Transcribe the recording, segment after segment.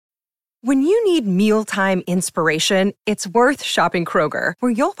When you need mealtime inspiration, it's worth shopping Kroger,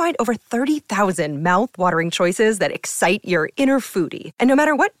 where you'll find over 30,000 mouth-watering choices that excite your inner foodie. And no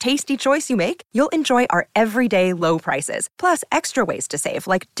matter what tasty choice you make, you'll enjoy our everyday low prices, plus extra ways to save,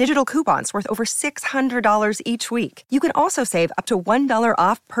 like digital coupons worth over $600 each week. You can also save up to $1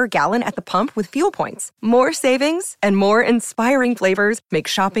 off per gallon at the pump with fuel points. More savings and more inspiring flavors make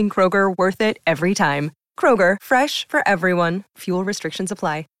shopping Kroger worth it every time. Kroger, fresh for everyone. Fuel restrictions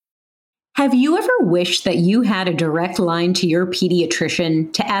apply. Have you ever wished that you had a direct line to your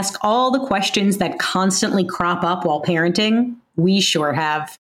pediatrician to ask all the questions that constantly crop up while parenting? We sure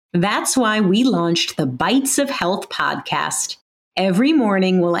have. That's why we launched the Bites of Health podcast. Every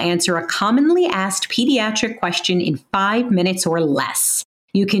morning, we'll answer a commonly asked pediatric question in 5 minutes or less.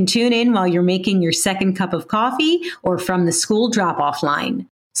 You can tune in while you're making your second cup of coffee or from the school drop-off line.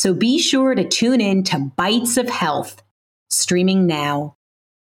 So be sure to tune in to Bites of Health, streaming now.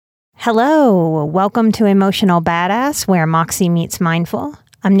 Hello, welcome to Emotional Badass, where Moxie meets Mindful.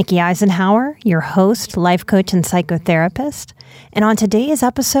 I'm Nikki Eisenhower, your host, life coach, and psychotherapist. And on today's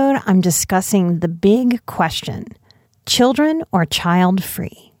episode, I'm discussing the big question, children or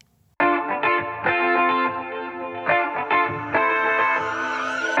child-free?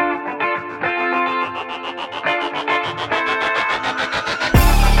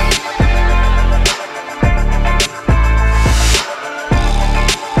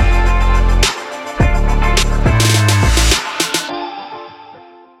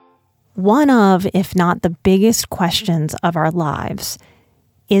 One of, if not the biggest questions of our lives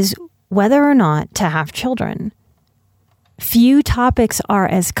is whether or not to have children. Few topics are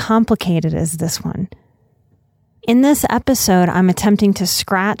as complicated as this one. In this episode, I'm attempting to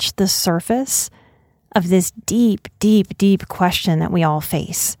scratch the surface of this deep, deep, deep question that we all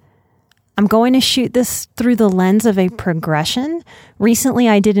face. I'm going to shoot this through the lens of a progression. Recently,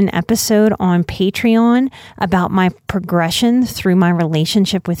 I did an episode on Patreon about my progression through my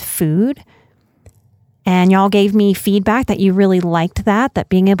relationship with food. And y'all gave me feedback that you really liked that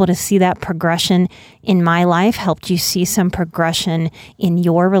being able to see that progression in my life helped you see some progression in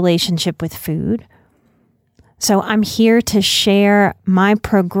your relationship with food. So I'm here to share my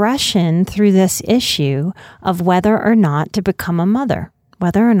progression through this issue of whether or not to become a mother.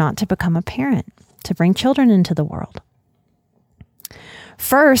 Whether or not to become a parent, to bring children into the world.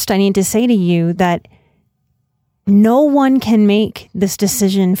 First, I need to say to you that no one can make this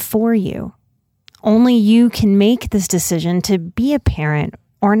decision for you. Only you can make this decision to be a parent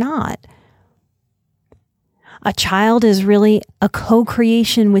or not. A child is really a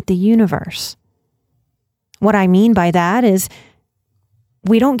co-creation with the universe. What I mean by that is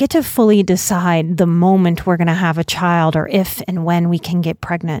we don't get to fully decide the moment we're going to have a child or if and when we can get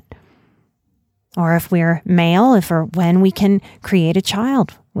pregnant. Or if we're male, if or when we can create a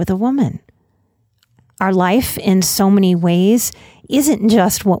child with a woman. Our life in so many ways isn't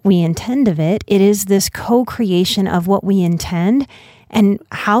just what we intend of it. It is this co-creation of what we intend and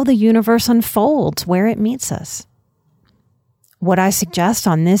how the universe unfolds where it meets us. What I suggest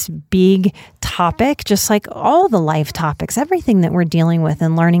on this big topic, just like all the life topics, everything that we're dealing with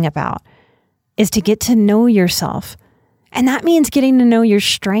and learning about, is to get to know yourself. And that means getting to know your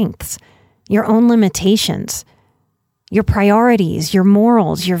strengths, your own limitations, your priorities, your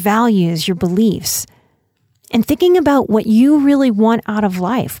morals, your values, your beliefs, and thinking about what you really want out of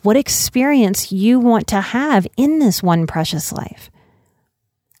life, what experience you want to have in this one precious life.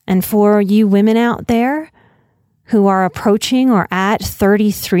 And for you women out there, who are approaching or at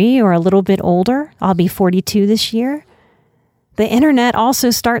 33 or a little bit older, I'll be 42 this year, the internet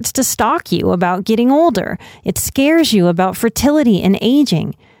also starts to stalk you about getting older. It scares you about fertility and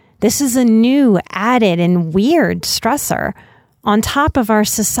aging. This is a new, added, and weird stressor on top of our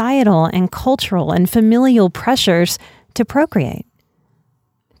societal and cultural and familial pressures to procreate.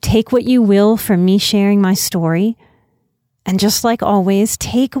 Take what you will from me sharing my story, and just like always,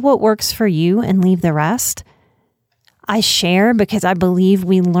 take what works for you and leave the rest. I share because I believe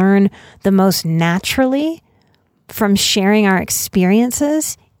we learn the most naturally from sharing our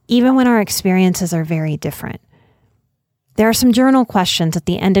experiences, even when our experiences are very different. There are some journal questions at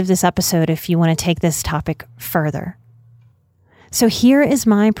the end of this episode if you want to take this topic further. So here is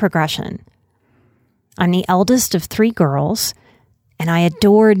my progression. I'm the eldest of 3 girls, and I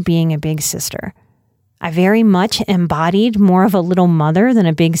adored being a big sister. I very much embodied more of a little mother than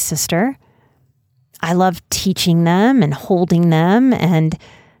a big sister. I love teaching them and holding them. And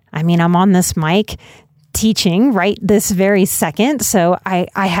I'm on this mic teaching right this very second. So I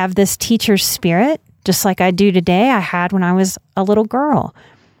have this teacher spirit, just like I do today, I had when I was a little girl.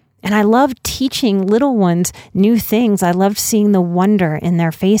 And I loved teaching little ones new things. I loved seeing the wonder in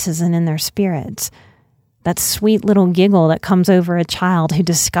their faces and in their spirits. That sweet little giggle that comes over a child who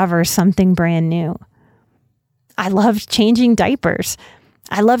discovers something brand new. I loved changing diapers.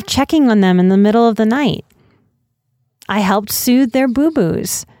 I loved checking on them in the middle of the night. I helped soothe their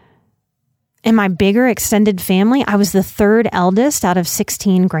boo-boos. In my bigger extended family, I was the third eldest out of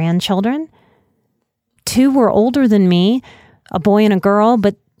 16 grandchildren. 2 were older than me, a boy and a girl,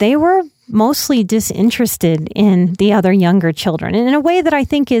 but they were mostly disinterested in the other younger children in a way that I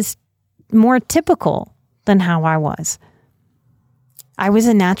think is more typical than how I was. I was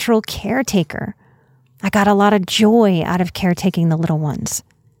a natural caretaker. I got a lot of joy out of caretaking the little ones.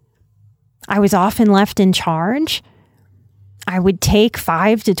 I was often left in charge. I would take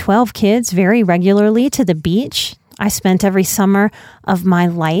 5 to 12 kids very regularly to the beach. I spent every summer of my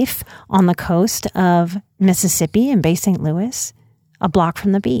life on the coast of Mississippi in Bay St. Louis, a block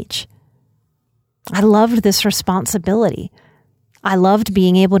from the beach. I loved this responsibility. I loved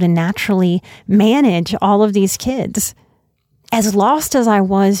being able to naturally manage all of these kids. As lost as I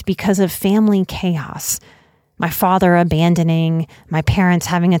was because of family chaos, my father abandoning, my parents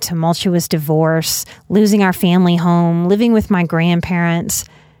having a tumultuous divorce, losing our family home, living with my grandparents,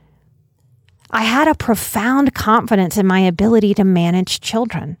 I had a profound confidence in my ability to manage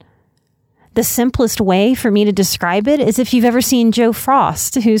children. The simplest way for me to describe it is if you've ever seen Joe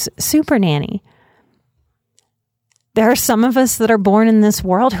Frost, who's Super Nanny. There are some of us that are born in this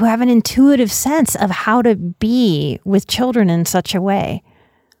world who have an intuitive sense of how to be with children in such a way.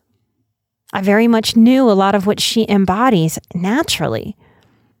 I very much knew a lot of what she embodies naturally.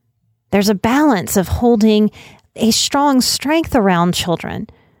 There's a balance of holding a strong strength around children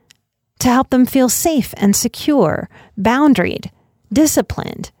to help them feel safe and secure, boundaried,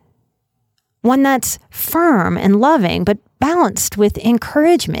 disciplined. One that's firm and loving, but balanced with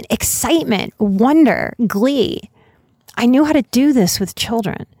encouragement, excitement, wonder, glee. I knew how to do this with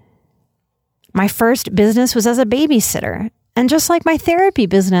children. My first business was as a babysitter, and just like my therapy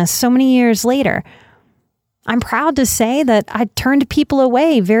business so many years later, I'm proud to say that I turned people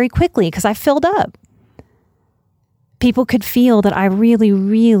away very quickly because I filled up. People could feel that I really,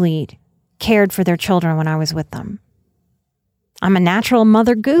 really cared for their children when I was with them. I'm a natural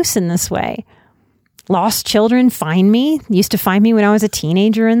mother goose in this way. Lost children find me, used to find me when I was a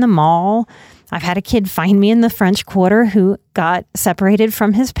teenager in the mall. I've had a kid find me in the French Quarter who got separated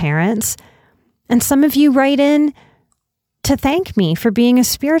from his parents. And some of you write in to thank me for being a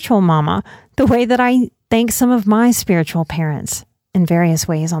spiritual mama, the way that I thank some of my spiritual parents in various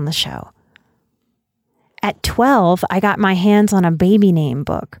ways on the show. At 12, I got my hands on a baby name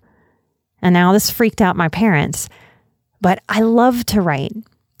book. And now this freaked out my parents. But I loved to write,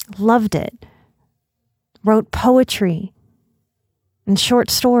 loved it. Wrote poetry and short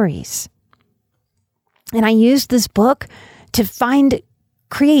stories. And I used this book to find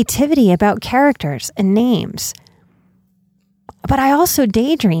creativity about characters and names. But I also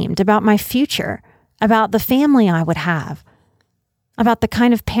daydreamed about my future, about the family I would have, about the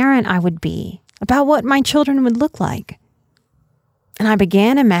kind of parent I would be, about what my children would look like. And I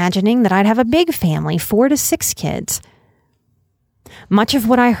began imagining that I'd have a big family, 4 to 6 kids. Much of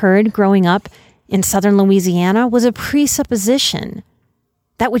what I heard growing up in southern Louisiana was a presupposition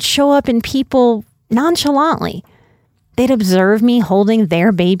that would show up in people nonchalantly. They'd observe me holding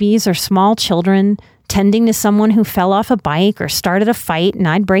their babies or small children, tending to someone who fell off a bike or started a fight, and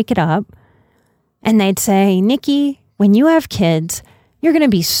I'd break it up. And they'd say, "Nikki, when you have kids, you're going to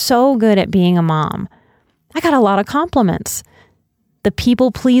be so good at being a mom." I got a lot of compliments. The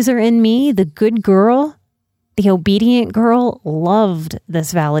people pleaser in me, the good girl, the obedient girl, loved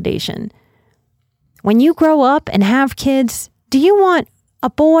this validation. When you grow up and have kids, do you want a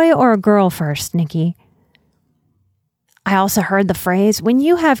boy or a girl first, Nikki? I also heard the phrase, "When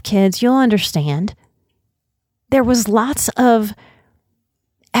you have kids, you'll understand." There was lots of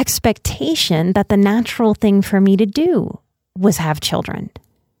expectation that the natural thing for me to do was have children.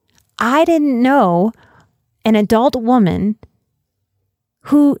 I didn't know an adult woman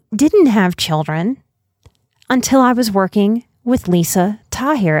who didn't have children until I was working with Lisa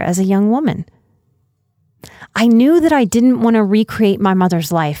Tahir as a young woman. I knew that I didn't want to recreate my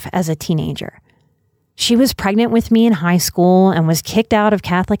mother's life as a teenager. She was pregnant with me in high school and was kicked out of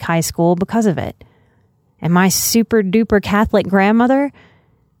Catholic high school because of it. And my super duper Catholic grandmother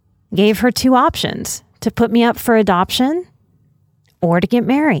gave her 2 options: to put me up for adoption or to get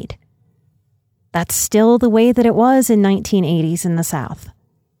married. That's still the way that it was in 1980s in the South.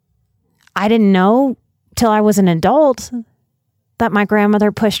 I didn't know till I was an adult that my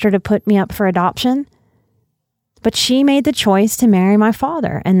grandmother pushed her to put me up for adoption. But she made the choice to marry my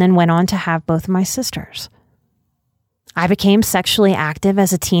father and then went on to have both of my sisters. I became sexually active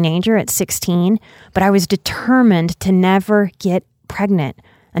as a teenager at 16, but I was determined to never get pregnant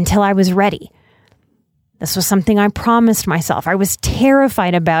until I was ready. This was something I promised myself. I was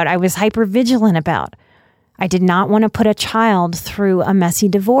terrified about. I was hypervigilant about. I did not want to put a child through a messy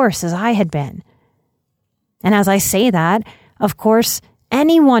divorce as I had been. And as I say that, of course,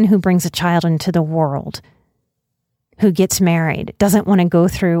 anyone who brings a child into the world who gets married doesn't want to go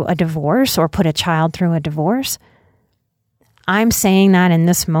through a divorce or put a child through a divorce. I'm saying that in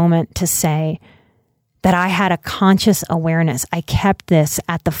this moment to say that I had a conscious awareness. I kept this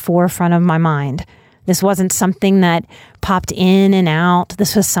at the forefront of my mind. This wasn't something that popped in and out.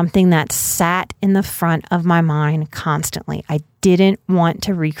 This was something that sat in the front of my mind constantly. I didn't want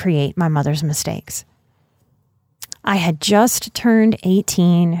to recreate my mother's mistakes. I had just turned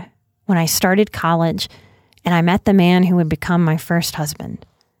 18 when I started college, and I met the man who would become my first husband.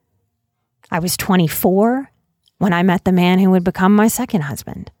 I was 24 when I met the man who would become my second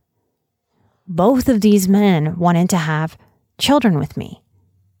husband. Both of these men wanted to have children with me.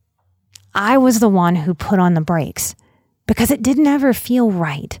 I was the one who put on the brakes because it didn't ever feel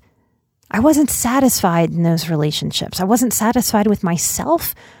right. I wasn't satisfied in those relationships. I wasn't satisfied with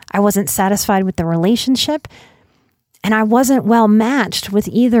myself. I wasn't satisfied with the relationship. And I wasn't well matched with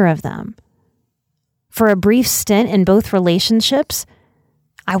either of them. For a brief stint in both relationships,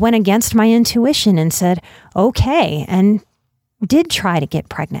 I went against my intuition and said, okay, and did try to get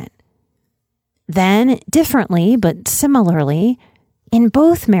pregnant. Then, differently, but similarly, in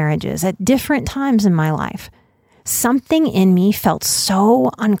both marriages at different times in my life, something in me felt so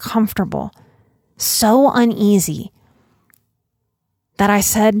uncomfortable, so uneasy, that I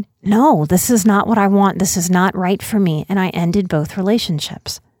said, no, this is not what I want. This is not right for me. And I ended both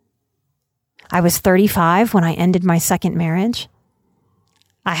relationships. I was 35 when I ended my second marriage.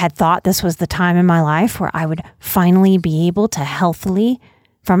 I had thought this was the time in my life where I would finally be able to healthily,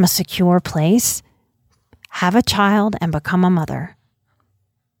 from a secure place, have a child and become a mother.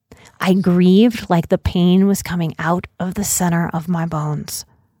 I grieved like the pain was coming out of the center of my bones.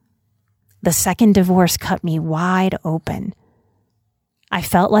 The second divorce cut me wide open. I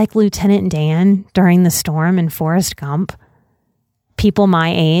felt like Lieutenant Dan during the storm in Forrest Gump. People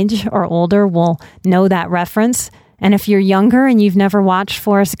my age or older will know that reference. And if you're younger and you've never watched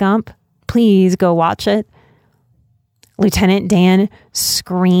Forrest Gump, please go watch it. Lieutenant Dan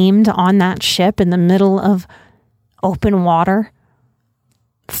screamed on that ship in the middle of open water,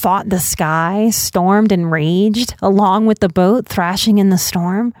 fought the sky, stormed and raged along with the boat thrashing in the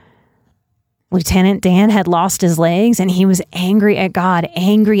storm. Lieutenant Dan had lost his legs and he was angry at God,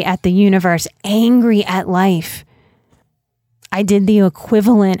 angry at the universe, angry at life. I did the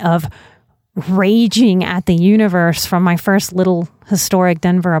equivalent of raging at the universe from my first little historic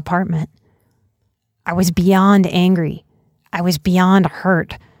Denver apartment. I was beyond angry. I was beyond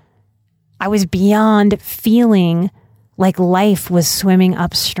hurt. I was beyond feeling like life was swimming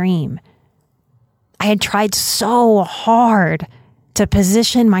upstream. I had tried so hard to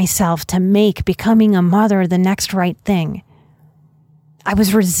position myself to make becoming a mother the next right thing. I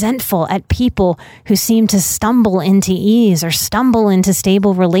was resentful at people who seemed to stumble into ease or stumble into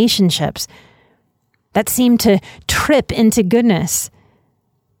stable relationships, that seemed to trip into goodness.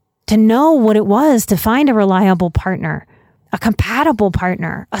 To know what it was to find a reliable partner, a compatible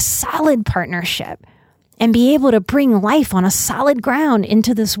partner, a solid partnership, and be able to bring life on a solid ground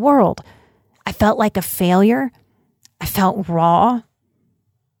into this world. I felt like a failure. I felt raw.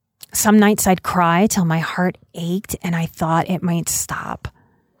 Some nights I'd cry till my heart ached and I thought it might stop.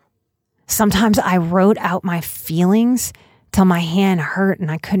 Sometimes I wrote out my feelings till my hand hurt and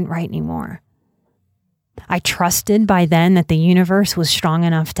I couldn't write anymore. I trusted by then that the universe was strong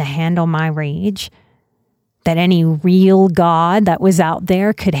enough to handle my rage, that any real God that was out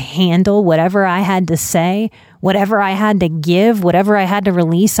there could handle whatever I had to say, whatever I had to give, whatever I had to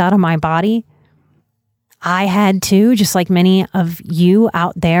release out of my body. I had to, just like many of you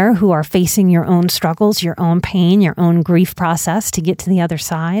out there who are facing your own struggles, your own pain, your own grief process to get to the other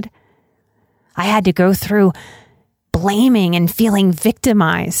side. I had to go through blaming and feeling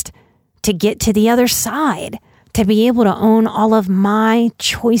victimized to get to the other side, to be able to own all of my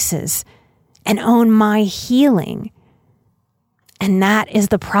choices and own my healing. And that is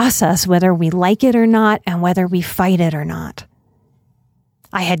the process, whether we like it or not, and whether we fight it or not.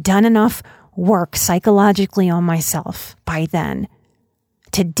 I had done enough work psychologically on myself by then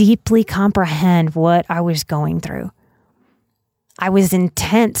to deeply comprehend what I was going through. I was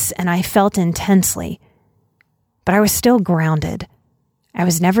intense and I felt intensely, but I was still grounded. I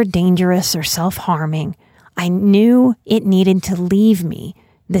was never dangerous or self-harming. I knew it needed to leave me,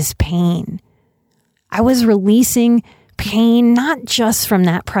 this pain. I was releasing pain not just from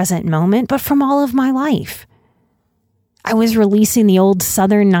that present moment, but from all of my life. I was releasing the old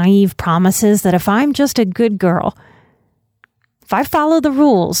Southern naive promises that if I'm just a good girl, if I follow the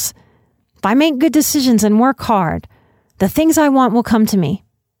rules, if I make good decisions and work hard, the things I want will come to me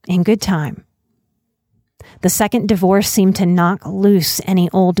in good time. The second divorce seemed to knock loose any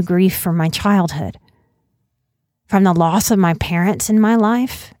old grief from my childhood. From the loss of my parents in my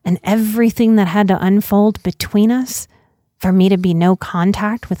life and everything that had to unfold between us for me to be no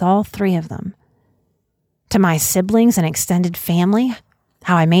contact with all three of them. To my siblings and extended family,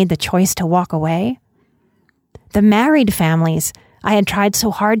 how I made the choice to walk away. The married families I had tried so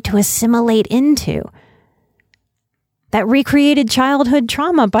hard to assimilate into, that recreated childhood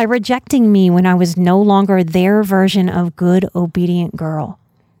trauma by rejecting me when I was no longer their version of good, obedient girl.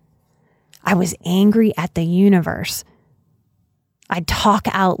 I was angry at the universe. I'd talk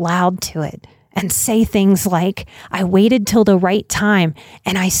out loud to it and say things like, I waited till the right time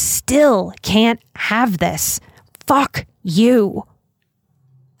and I still can't have this. Fuck you.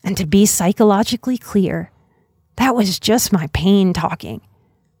 And to be psychologically clear, that was just my pain talking,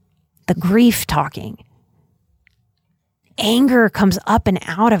 the grief talking. Anger comes up and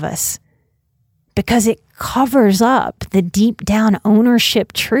out of us because it covers up the deep down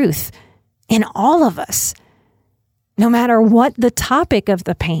ownership truth in all of us, no matter what the topic of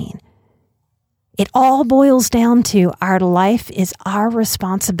the pain. It all boils down to our life is our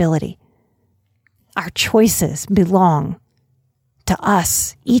responsibility. Our choices belong to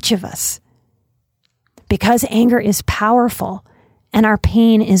us, each of us. Because anger is powerful and our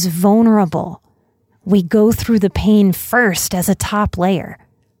pain is vulnerable, we go through the pain first as a top layer.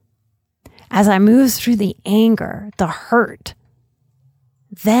 As I moved through the anger, the hurt,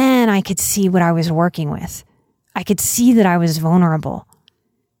 then I could see what I was working with. I could see that I was vulnerable.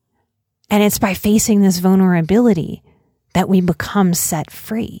 And it's by facing this vulnerability that we become set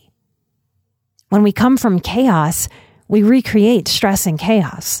free. When we come from chaos, we recreate stress and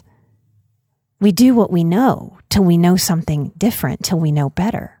chaos. We do what we know till we know something different, till we know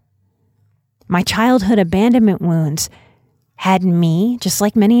better. My childhood abandonment wounds had me, just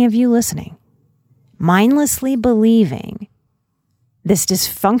like many of you listening, mindlessly believing this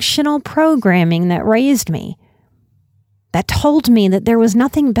dysfunctional programming that raised me, that told me that there was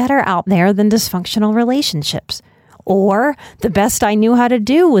nothing better out there than dysfunctional relationships, or the best I knew how to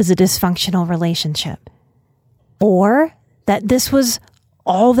do was a dysfunctional relationship, or that this was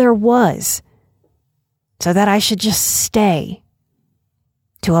all there was, so that I should just stay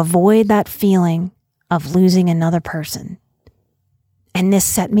to avoid that feeling of losing another person. And this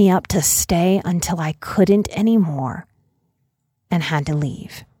set me up to stay until I couldn't anymore and had to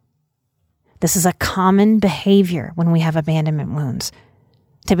leave. This is a common behavior when we have abandonment wounds,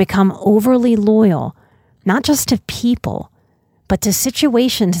 to become overly loyal, not just to people, but to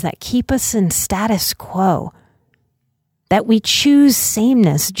situations that keep us in status quo, that we choose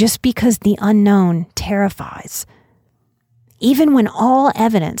sameness just because the unknown terrifies. Even when all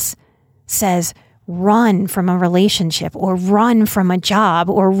evidence says run from a relationship or run from a job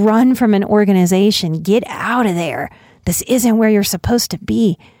or run from an organization, get out of there. This isn't where you're supposed to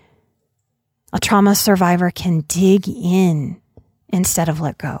be. A trauma survivor can dig in instead of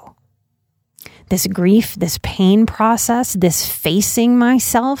let go. This grief, this pain process, this facing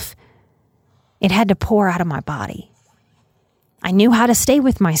myself, it had to pour out of my body. I knew how to stay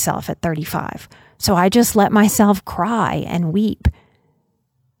with myself at 35. So I just let myself cry and weep,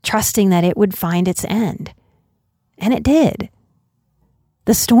 trusting that it would find its end. And it did.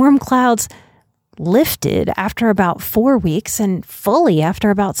 The storm clouds lifted after about 4 weeks and fully after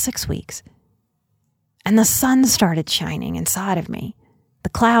about 6 weeks. And the sun started shining inside of me. The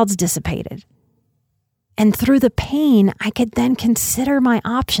clouds dissipated. And through the pain, I could then consider my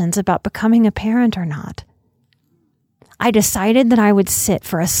options about becoming a parent or not. I decided that I would sit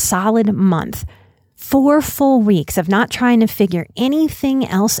for a solid month, 4 full weeks of not trying to figure anything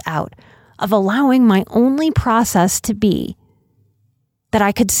else out, of allowing my only process to be that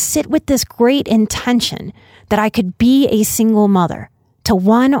I could sit with this great intention that I could be a single mother to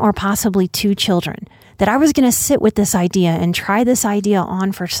 1 or possibly 2 children, that I was going to sit with this idea and try this idea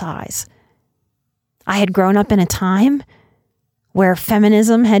on for size. I had grown up in a time where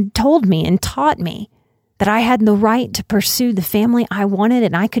feminism had told me and taught me that I had the right to pursue the family I wanted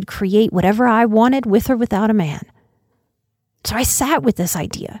and I could create whatever I wanted with or without a man. So I sat with this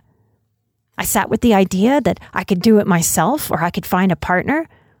idea. I sat with the idea that I could do it myself or I could find a partner.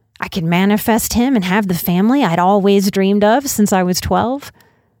 I could manifest him and have the family I'd always dreamed of since I was 12.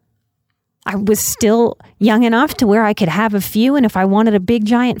 I was still young enough to where I could have a few, and if I wanted a big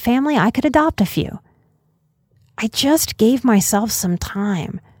giant family, I could adopt a few. I just gave myself some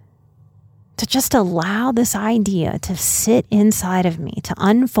time to just allow this idea to sit inside of me, to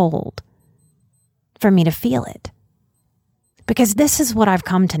unfold, for me to feel it. Because this is what I've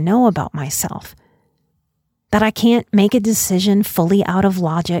come to know about myself. That I can't make a decision fully out of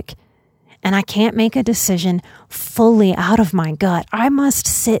logic, and I can't make a decision fully out of my gut. I must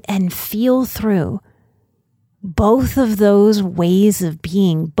sit and feel through both of those ways of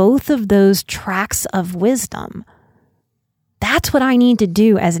being, both of those tracks of wisdom. That's what I need to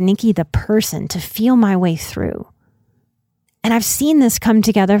do as Nikki the person, to feel my way through. And I've seen this come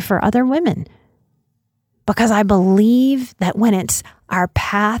together for other women, because I believe that when it's our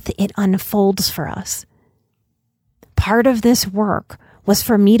path, it unfolds for us. Part of this work was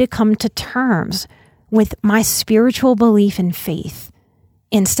for me to come to terms with my spiritual belief and faith,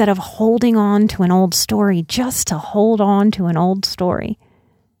 instead of holding on to an old story just to hold on to an old story.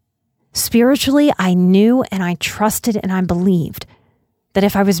 Spiritually, I knew and I trusted and I believed that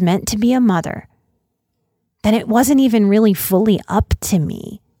if I was meant to be a mother, then it wasn't even really fully up to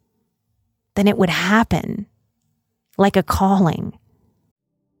me. Then it would happen like a calling.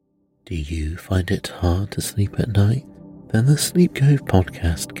 Do you find it hard to sleep at night? Then the Sleep Cove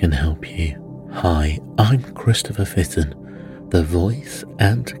podcast can help you. Hi, I'm Christopher Fitton, the voice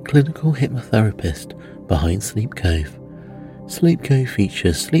and clinical hypnotherapist behind Sleep Cove. Sleep Cove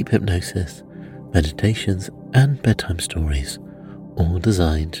features sleep hypnosis, meditations, and bedtime stories, all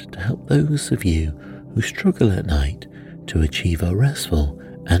designed to help those of you who struggle at night to achieve a restful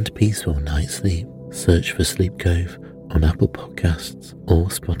and peaceful night's sleep. Search for Sleep Cove on Apple Podcasts or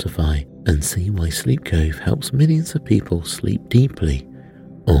Spotify and see why Sleep Cove helps millions of people sleep deeply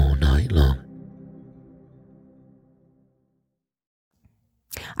all night long.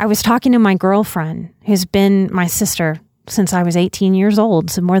 I was talking to my girlfriend, who's been my sister since I was 18 years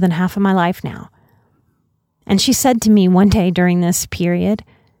old, so more than half of my life now. And she said to me one day during this period,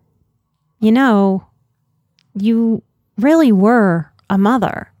 you know, you really were a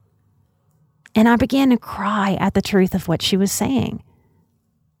mother. And I began to cry at the truth of what she was saying.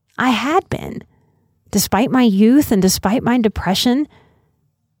 I had been, despite my youth and despite my depression,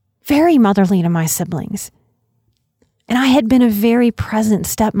 very motherly to my siblings. And I had been a very present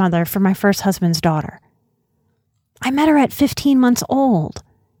stepmother for my first husband's daughter. I met her at 15 months old.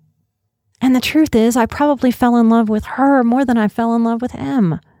 And the truth is, I probably fell in love with her more than I fell in love with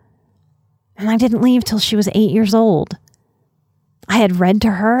him. And I didn't leave till she was 8 years old. I had read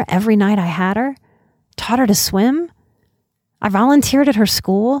to her every night I had her, taught her to swim. I volunteered at her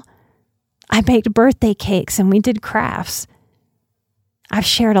school. I baked birthday cakes and we did crafts. I've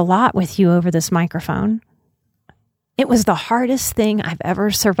shared a lot with you over this microphone. It was the hardest thing I've ever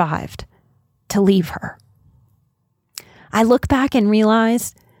survived, to leave her. I look back and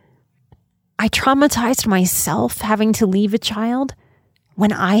realize I traumatized myself having to leave a child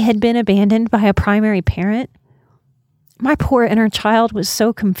when I had been abandoned by a primary parent. My poor inner child was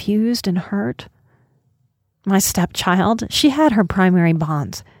so confused and hurt. My stepchild, she had her primary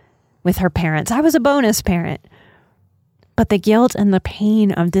bonds with her parents. I was a bonus parent. But the guilt and the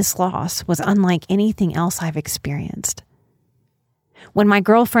pain of this loss was unlike anything else I've experienced. When my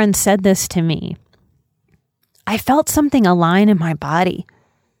girlfriend said this to me, I felt something align in my body.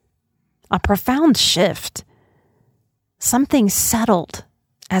 A profound shift. Something settled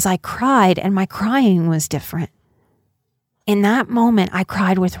as I cried, and my crying was different. In that moment, I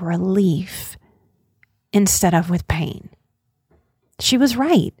cried with relief instead of with pain. She was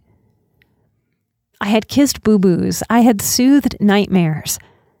right. I had kissed boo-boos. I had soothed nightmares.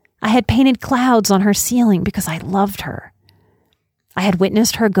 I had painted clouds on her ceiling because I loved her. I had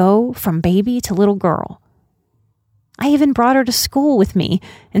witnessed her go from baby to little girl. I even brought her to school with me,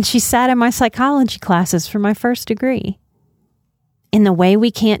 and she sat in my psychology classes for my first degree. In the way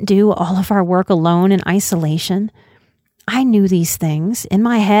we can't do all of our work alone in isolation, I knew these things in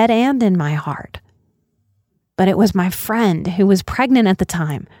my head and in my heart. But it was my friend who was pregnant at the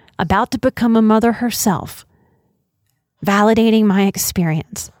time, about to become a mother herself, validating my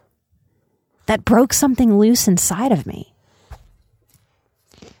experience, that broke something loose inside of me.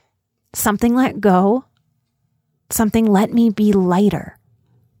 Something let go. Something let me be lighter.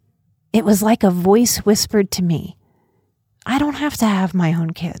 It was like a voice whispered to me, I don't have to have my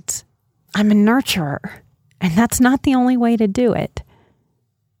own kids. I'm a nurturer, and that's not the only way to do it.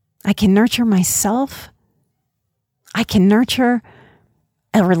 I can nurture myself. I can nurture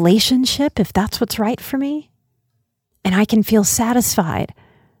a relationship if that's what's right for me. And I can feel satisfied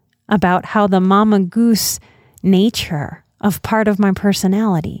about how the mama goose nature of part of my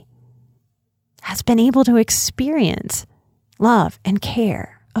personality has been able to experience love and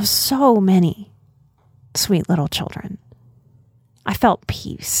care of so many sweet little children. I felt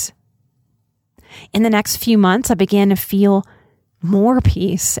peace. In the next few months, I began to feel more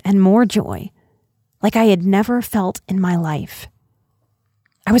peace and more joy, like I had never felt in my life.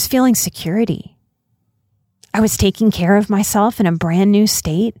 I was feeling security. I was taking care of myself in a brand new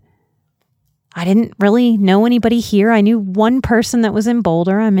state. I didn't really know anybody here. I knew one person that was in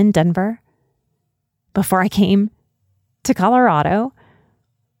Boulder. I'm in Denver. Before I came to Colorado,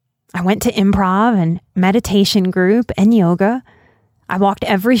 I went to improv and meditation group and yoga. I walked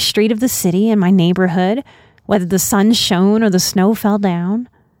every street of the city in my neighborhood, whether the sun shone or the snow fell down.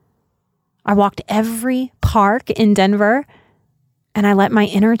 I walked every park in Denver, and I let my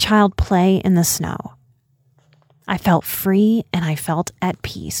inner child play in the snow. I felt free and I felt at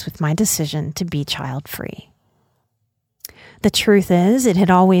peace with my decision to be child-free. The truth is, it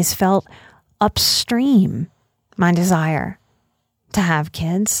had always felt upstream, my desire to have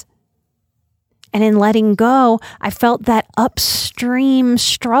kids. And in letting go, I felt that upstream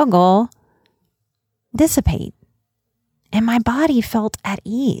struggle dissipate. And my body felt at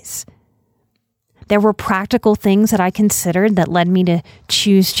ease. There were practical things that I considered that led me to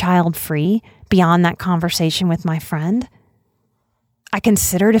choose child-free beyond that conversation with my friend. I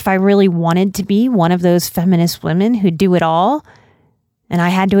considered if I really wanted to be one of those feminist women who do it all. And I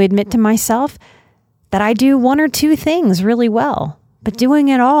had to admit to myself that I do one or two things really well, but doing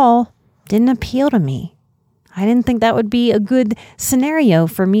it all didn't appeal to me. I didn't think that would be a good scenario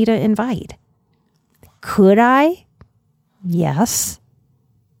for me to invite. Could I? Yes.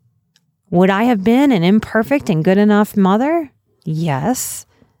 Would I have been an imperfect and good enough mother? Yes.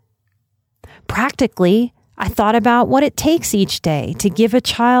 Practically, I thought about what it takes each day to give a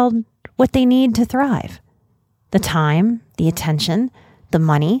child what they need to thrive. The time, the attention, the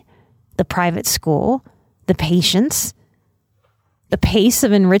money, the private school, the patience, the pace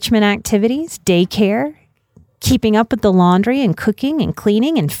of enrichment activities, daycare, keeping up with the laundry and cooking and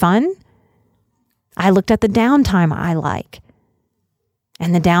cleaning and fun. I looked at the downtime I like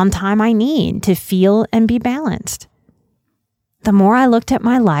and the downtime I need to feel and be balanced. The more I looked at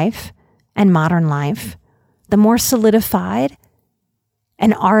my life and modern life, the more solidified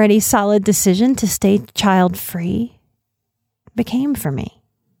an already solid decision to stay child-free became for me.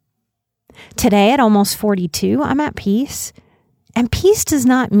 Today, at almost 42, I'm at peace. And peace does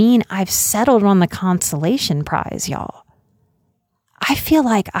not mean I've settled on the consolation prize, y'all. I feel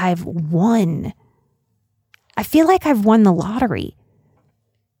like I've won. I feel like I've won the lottery.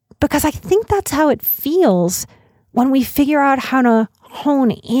 Because I think that's how it feels when we figure out how to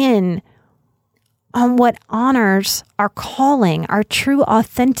hone in on what honors our calling, our true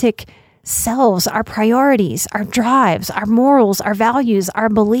authentic selves, our priorities, our drives, our morals, our values, our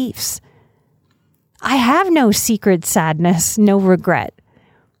beliefs. I have no secret sadness, no regret.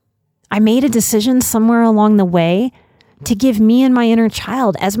 I made a decision somewhere along the way to give me and my inner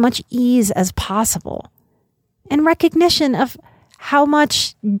child as much ease as possible, in recognition of how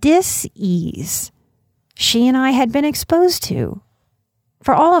much dis-ease she and I had been exposed to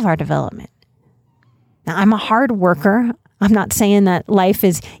for all of our development. Now, I'm a hard worker. I'm not saying that life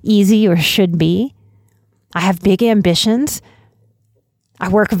is easy or should be. I have big ambitions. I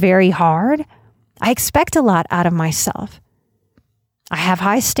work very hard. I expect a lot out of myself. I have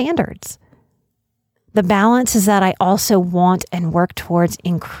high standards. The balance is that I also want and work towards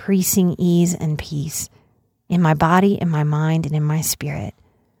increasing ease and peace in my body, in my mind, and in my spirit.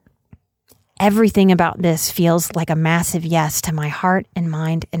 Everything about this feels like a massive yes to my heart and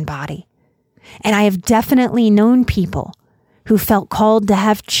mind and body. And I have definitely known people who felt called to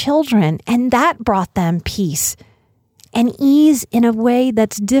have children, and that brought them peace and ease in a way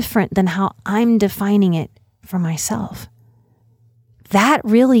that's different than how I'm defining it for myself. That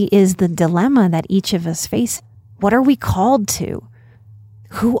really is the dilemma that each of us face. What are we called to?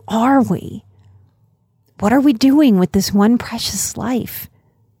 Who are we? What are we doing with this one precious life?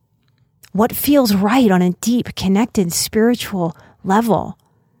 What feels right on a deep, connected spiritual level?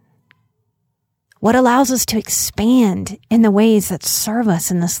 What allows us to expand in the ways that serve us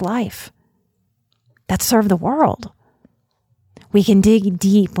in this life, that serve the world? We can dig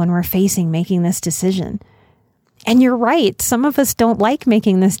deep when we're facing making this decision. And you're right, some of us don't like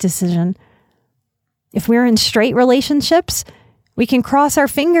making this decision. If we're in straight relationships, we can cross our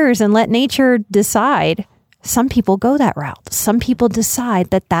fingers and let nature decide. Some people go that route. Some people decide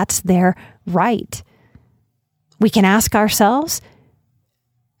that that's their right. We can ask ourselves,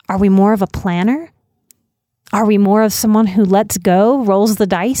 are we more of a planner? Are we more of someone who lets go, rolls the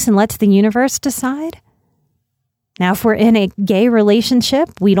dice, and lets the universe decide? Now, if we're in a gay relationship,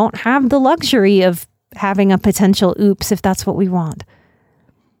 we don't have the luxury of having a potential oops if that's what we want.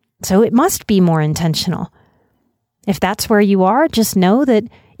 So it must be more intentional. If that's where you are, just know that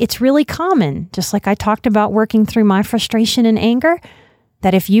it's really common, just like I talked about working through my frustration and anger,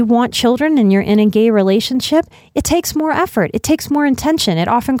 that if you want children and you're in a gay relationship, it takes more effort. It takes more intention. It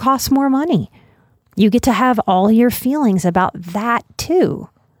often costs more money. You get to have all your feelings about that too.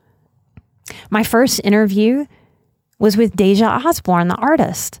 My first interview was with Deja Osborne, the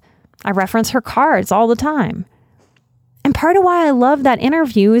artist. I reference her cards all the time. And part of why I love that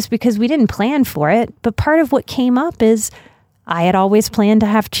interview is because we didn't plan for it, but part of what came up is I had always planned to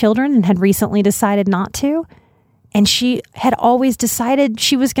have children and had recently decided not to. And she had always decided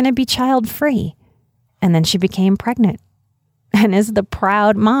she was going to be child-free. And then she became pregnant and is the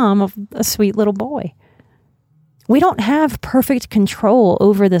proud mom of a sweet little boy. We don't have perfect control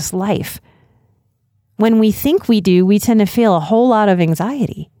over this life. When we think we do, we tend to feel a whole lot of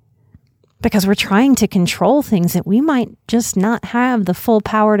anxiety because we're trying to control things that we might just not have the full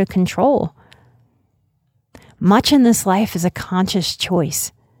power to control. Much in this life is a conscious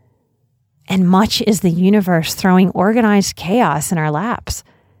choice, and much is the universe throwing organized chaos in our laps.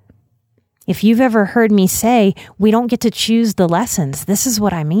 If you've ever heard me say, we don't get to choose the lessons, this is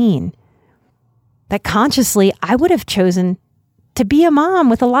what I mean. That consciously, I would have chosen to be a mom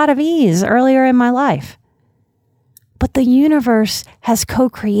with a lot of ease earlier in my life. But the universe has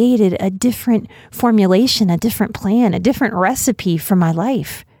co-created a different formulation, a different plan, a different recipe for my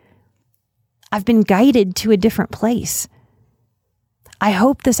life. I've been guided to a different place. I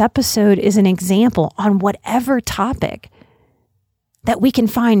hope this episode is an example on whatever topic that we can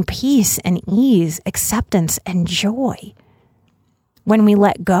find peace and ease, acceptance and joy when we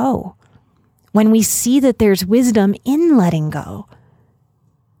let go. When we see that there's wisdom in letting go.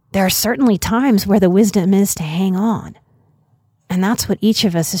 There are certainly times where the wisdom is to hang on. And that's what each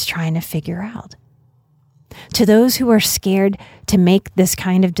of us is trying to figure out. To those who are scared to make this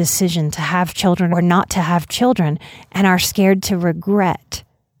kind of decision to have children or not to have children and are scared to regret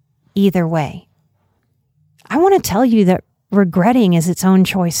either way, I want to tell you that regretting is its own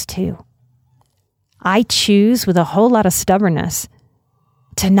choice too. I choose with a whole lot of stubbornness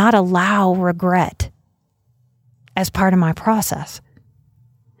to not allow regret as part of my process.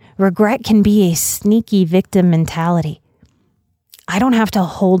 Regret can be a sneaky victim mentality. I don't have to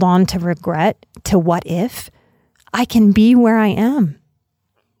hold on to regret, to what if. I can be where I am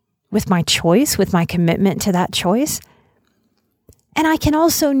with my choice, with my commitment to that choice. And I can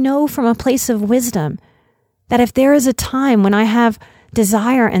also know from a place of wisdom that if there is a time when I have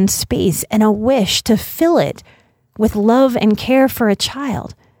desire and space and a wish to fill it with love and care for a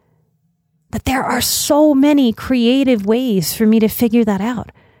child, that there are so many creative ways for me to figure that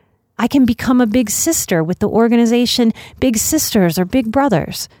out. I can become a big sister with the organization Big Sisters or Big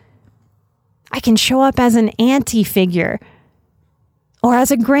Brothers. I can show up as an auntie figure or as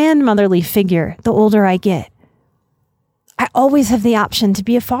a grandmotherly figure the older I get. I always have the option to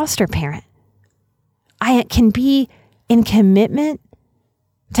be a foster parent. I can be in commitment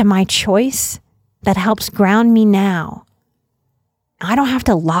to my choice that helps ground me now. I don't have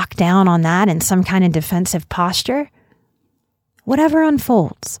to lock down on that in some kind of defensive posture. Whatever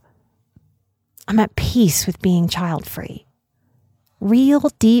unfolds, I'm at peace with being child-free. Real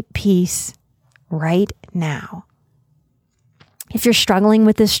deep peace right now. If you're struggling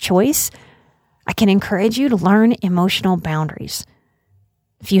with this choice, I can encourage you to learn emotional boundaries.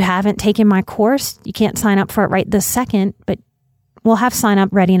 If you haven't taken my course, you can't sign up for it right this second, but we'll have sign up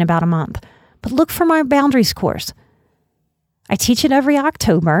ready in about a month. But look for my boundaries course. I teach it every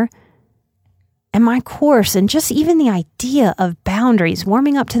October. And my course, and just even the idea of boundaries,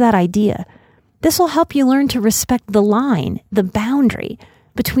 warming up to that idea, this will help you learn to respect the line, the boundary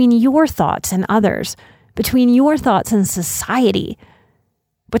between your thoughts and others, between your thoughts and society,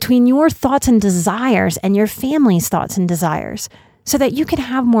 between your thoughts and desires and your family's thoughts and desires, so that you can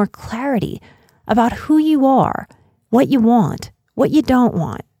have more clarity about who you are, what you want, what you don't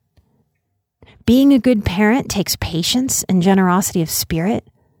want. Being a good parent takes patience and generosity of spirit.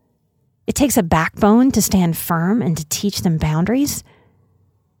 It takes a backbone to stand firm and to teach them boundaries.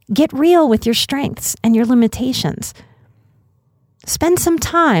 Get real with your strengths and your limitations. Spend some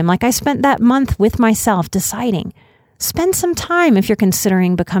time, like I spent that month with myself deciding. Spend some time if you're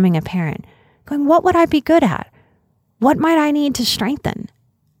considering becoming a parent, going, what would I be good at? What might I need to strengthen?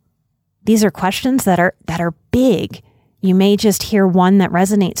 These are questions that are big. You may just hear one that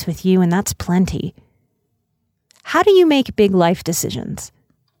resonates with you, and that's plenty. How do you make big life decisions?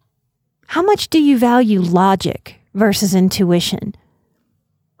 How much do you value logic versus intuition?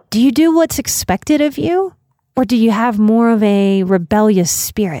 Do you do what's expected of you, Or do you have more of a rebellious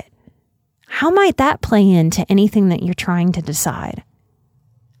spirit? How might that play into anything that you're trying to decide?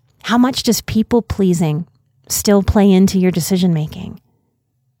 How much does people pleasing still play into your decision making?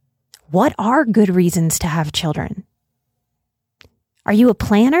 What are good reasons to have children? Are you a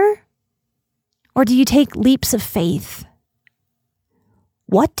planner? Or do you take leaps of faith?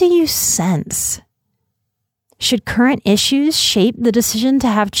 What do you sense? Should current issues shape the decision to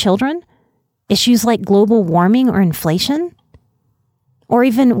have children? Issues like global warming or inflation? Or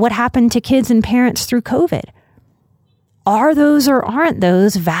even what happened to kids and parents through COVID? Are those or aren't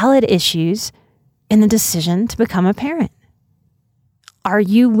those valid issues in the decision to become a parent? Are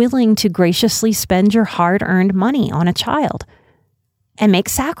you willing to graciously spend your hard-earned money on a child and make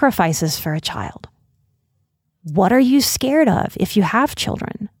sacrifices for a child? What are you scared of if you have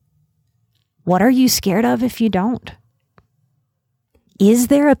children? What are you scared of if you don't? Is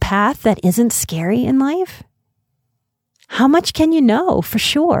there a path that isn't scary in life? How much can you know for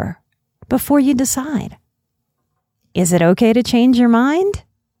sure before you decide? Is it okay to change your mind?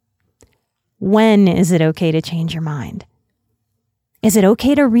 When is it okay to change your mind? Is it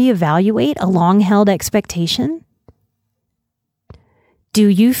okay to reevaluate a long-held expectation? Do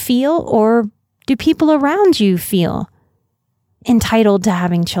you feel, or do people around you feel, entitled to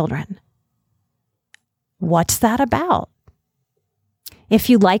having children? What's that about? If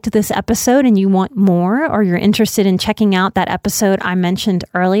you liked this episode and you want more, or you're interested in checking out that episode I mentioned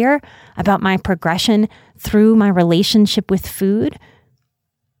earlier about my progression through my relationship with food,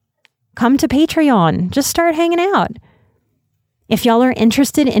 come to Patreon. Just start hanging out. If y'all are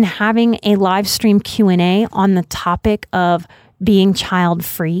interested in having a live stream Q&A on the topic of being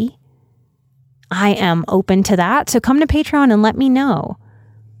child-free, I am open to that. So come to Patreon and let me know.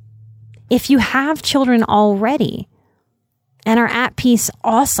 If you have children already and are at peace,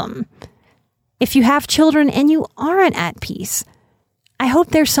 awesome. If you have children and you aren't at peace, I hope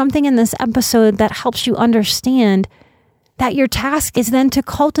there's something in this episode that helps you understand that your task is then to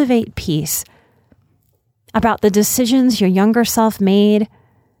cultivate peace about the decisions your younger self made,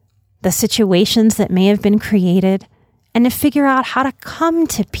 the situations that may have been created, and to figure out how to come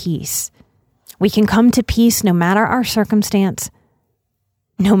to peace. We can come to peace no matter our circumstance,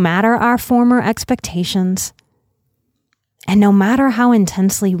 no matter our former expectations, and no matter how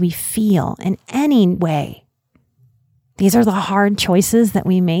intensely we feel in any way. These are the hard choices that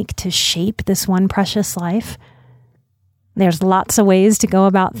we make to shape this one precious life. There's lots of ways to go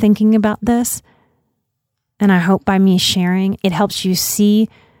about thinking about this. And I hope by me sharing, it helps you see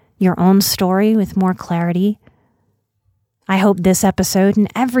your own story with more clarity. I hope this episode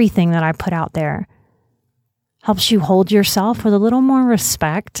and everything that I put out there helps you hold yourself with a little more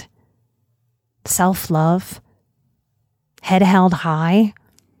respect, self-love, head held high,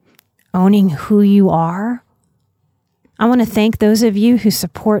 owning who you are. I want to thank those of you who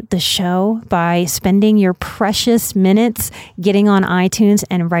support the show by spending your precious minutes getting on iTunes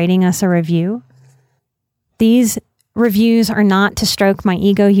and writing us a review. These reviews are not to stroke my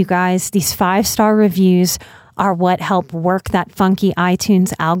ego, you guys. These 5-star reviews are what help work that funky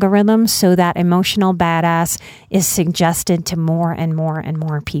iTunes algorithm so that Emotional Badass is suggested to more and more and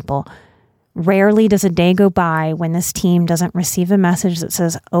more people. Rarely does a day go by when this team doesn't receive a message that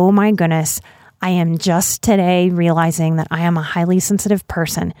says, "Oh my goodness, I am just today realizing that I am a highly sensitive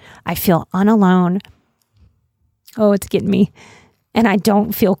person. I feel unalone. Oh, it's getting me. And I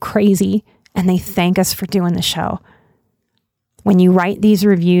don't feel crazy." And they thank us for doing the show. When you write these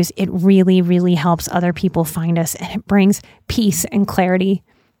reviews, it really, really helps other people find us, and it brings peace and clarity.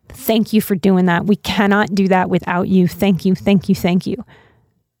 Thank you for doing that. We cannot do that without you. Thank you, thank you, thank you.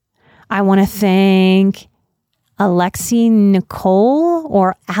 I want to thank Alexi Nicole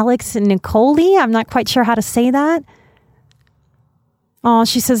or Alex Nicoli. I'm not quite sure how to say that. Oh,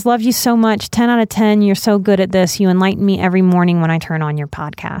 she says, "Love you so much. 10 out of 10. You're so good at this. You enlighten me every morning when I turn on your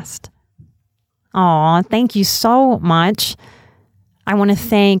podcast." Oh, thank you so much. I want to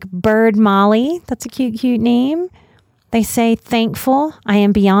thank Bird Molly. That's a cute, cute name. They say, "Thankful. I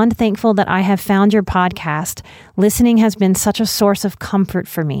am beyond thankful that I have found your podcast. Listening has been such a source of comfort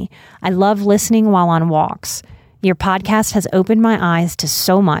for me. I love listening while on walks. Your podcast has opened my eyes to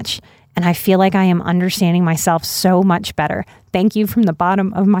so much, and I feel like I am understanding myself so much better. Thank you from the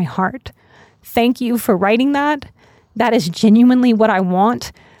bottom of my heart." Thank you for writing that. That is genuinely what I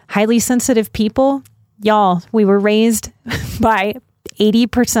want. Highly sensitive people, y'all, we were raised by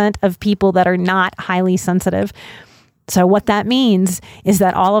 80% of people that are not highly sensitive. So what that means is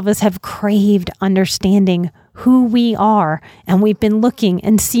that all of us have craved understanding who we are, and we've been looking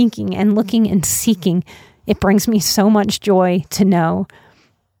and seeking and looking and seeking. It brings me so much joy to know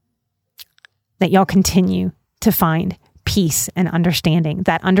that y'all continue to find peace and understanding.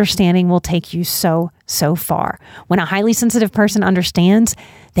 That understanding will take you so far. When a highly sensitive person understands,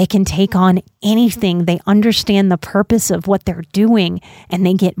 they can take on anything. They understand the purpose of what they're doing, and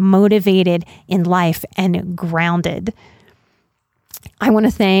they get motivated in life and grounded. I want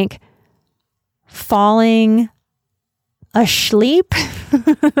to thank Falling Asleep.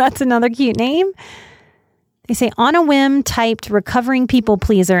 That's another cute name. They say, on a whim, typed recovering people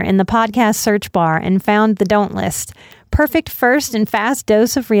pleaser in the podcast search bar and found the don't list. Perfect first and fast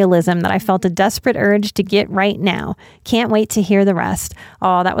dose of realism that I felt a desperate urge to get right now. Can't wait to hear the rest.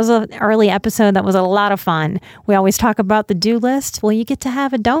 Oh, that was an early episode. That was a lot of fun. We always talk about the do list. Well, you get to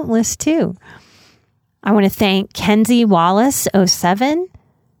have a don't list too. I want to thank Kenzie Wallace 07.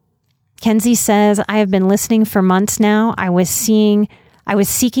 Kenzie says, I have been listening for months now. I was seeking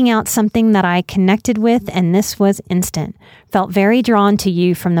out something that I connected with, and this was instant. Felt very drawn to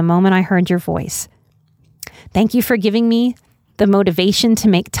you from the moment I heard your voice. Thank you for giving me the motivation to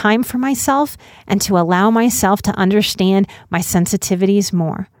make time for myself and to allow myself to understand my sensitivities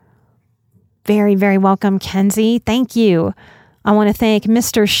more. Very, very welcome, Kenzie. Thank you. I want to thank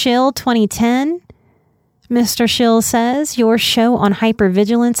Mr. Shill 2010. Mr. Shill says, your show on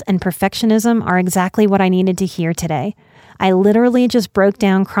hypervigilance and perfectionism are exactly what I needed to hear today. I literally just broke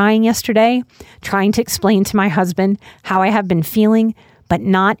down crying yesterday, trying to explain to my husband how I have been feeling, but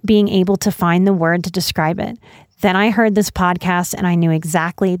not being able to find the word to describe it. Then I heard this podcast and I knew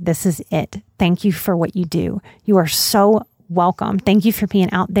exactly this is it. Thank you for what you do. You are so welcome. Thank you for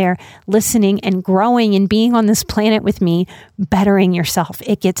being out there listening and growing and being on this planet with me, bettering yourself.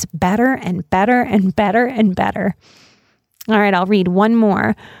 It gets better and better and better and better. All right, I'll read one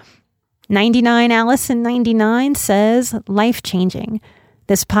more. 99 Allison 99 says, life-changing.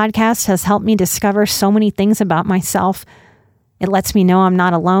 This podcast has helped me discover so many things about myself. It lets me know I'm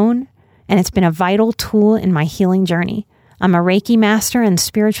not alone, and it's been a vital tool in my healing journey. I'm a Reiki master and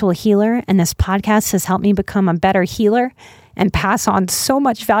spiritual healer, and this podcast has helped me become a better healer and pass on so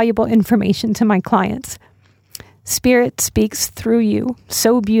much valuable information to my clients. Spirit speaks through you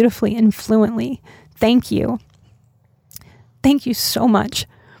so beautifully and fluently. Thank you. Thank you so much.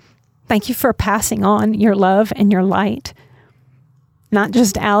 Thank you for passing on your love and your light. Not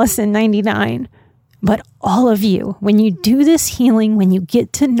just Allison 99, but all of you. When you do this healing, when you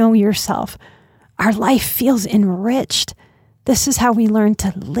get to know yourself, our life feels enriched. This is how we learn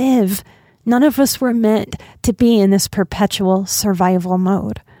to live. None of us were meant to be in this perpetual survival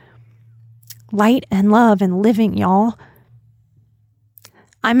mode. Light and love and living, y'all.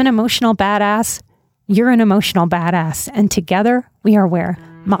 I'm an emotional badass. You're an emotional badass. And together we are where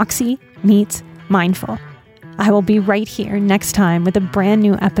Moxie meets mindful. I will be right here next time with a brand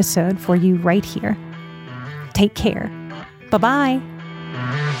new episode for you right here. Take care. Bye-bye.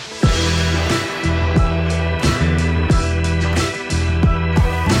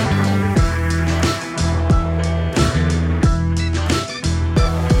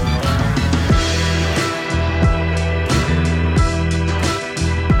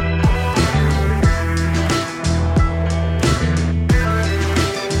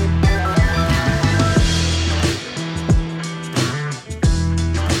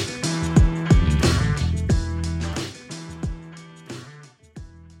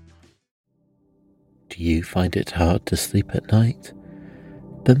 Do you find it hard to sleep at night?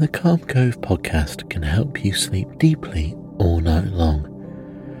 Then the Calm Cove podcast can help you sleep deeply all night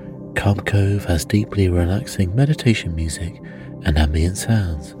long. Calm Cove has deeply relaxing meditation music and ambient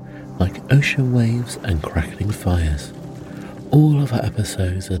sounds like ocean waves and crackling fires. All of our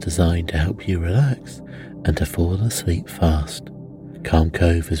episodes are designed to help you relax and to fall asleep fast. Calm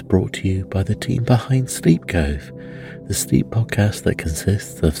Cove is brought to you by the team behind Sleep Cove, the sleep podcast that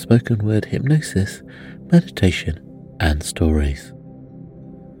consists of spoken word hypnosis, meditation, and stories.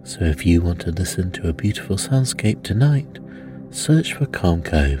 So if you want to listen to a beautiful soundscape tonight, search for Calm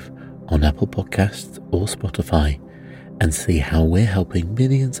Cove on Apple Podcasts or Spotify and see how we're helping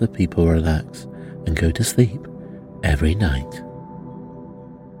millions of people relax and go to sleep every night.